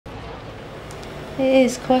It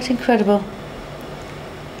is quite incredible.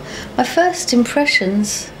 My first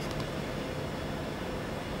impressions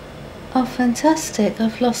are fantastic.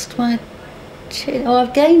 I've lost my chin, or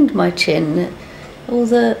I've gained my chin. All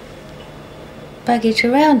the baggage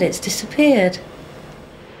around it's disappeared.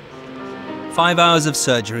 5 hours of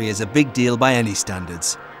surgery is a big deal by any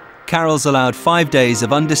standards. Carole's allowed 5 days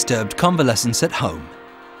of undisturbed convalescence at home.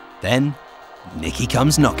 Then, Nicky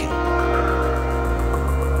comes knocking.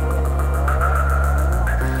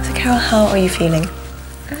 So Carole, how are you feeling?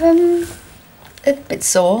 A bit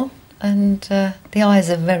sore, and the eyes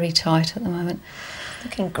are very tight at the moment.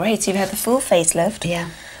 Looking great. So you've had the full facelift. Yeah.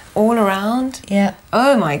 All around. Yeah.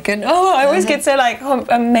 Oh my goodness. Oh, I always get so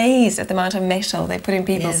amazed at the amount of metal they put in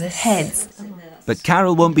people's heads. But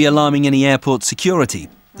Carole won't be alarming any airport security.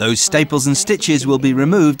 Those staples and stitches will be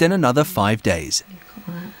removed in another 5 days.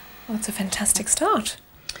 Well, it's a fantastic start.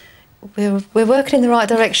 We're working in the right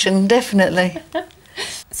direction, definitely.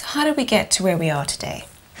 So how did we get to where we are today?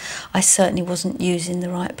 I certainly wasn't using the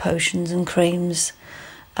right potions and creams.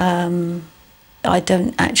 I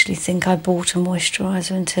don't actually think I bought a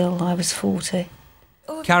moisturiser until I was 40.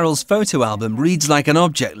 Carole's photo album reads like an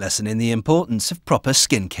object lesson in the importance of proper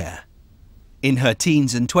skincare. In her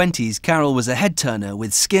teens and 20s, Carole was a head-turner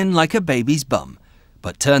with skin like a baby's bum.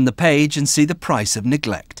 But turn the page and see the price of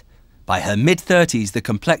neglect. By her mid-30s, the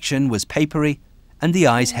complexion was papery and the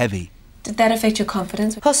eyes heavy. Did that affect your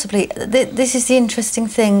confidence? Possibly. This is the interesting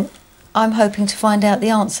thing. I'm hoping to find out the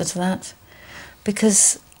answer to that,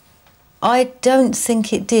 because I don't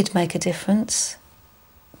think it did make a difference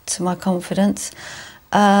to my confidence,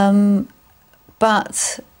 but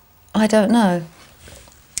I don't know.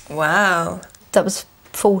 Wow. That was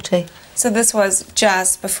 40. So this was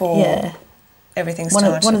just before everything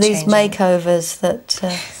started one of these changing. makeovers that...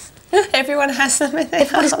 Everyone has them in their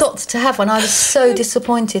Everybody's house. got to have one. I was so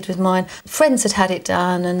disappointed with mine. Friends had it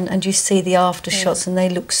done, and you see the after shots, and they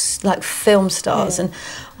look like film stars, and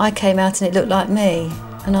I came out and it looked like me,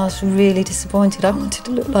 and I was really disappointed. I wanted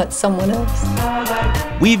to look like someone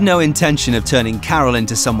else. We've no intention of turning Carole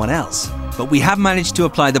into someone else, but we have managed to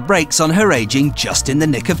apply the brakes on her ageing just in the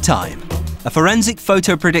nick of time. A forensic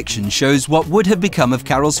photo prediction shows what would have become of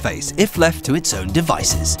Carole's face if left to its own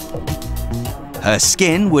devices. Her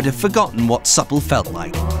skin would have forgotten what supple felt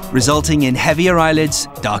like, resulting in heavier eyelids,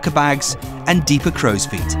 darker bags, and deeper crow's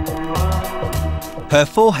feet. Her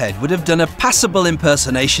forehead would have done a passable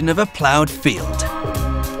impersonation of a ploughed field.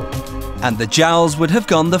 And the jowls would have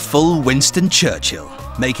gone the full Winston Churchill,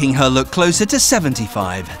 making her look closer to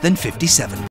 75 than 57.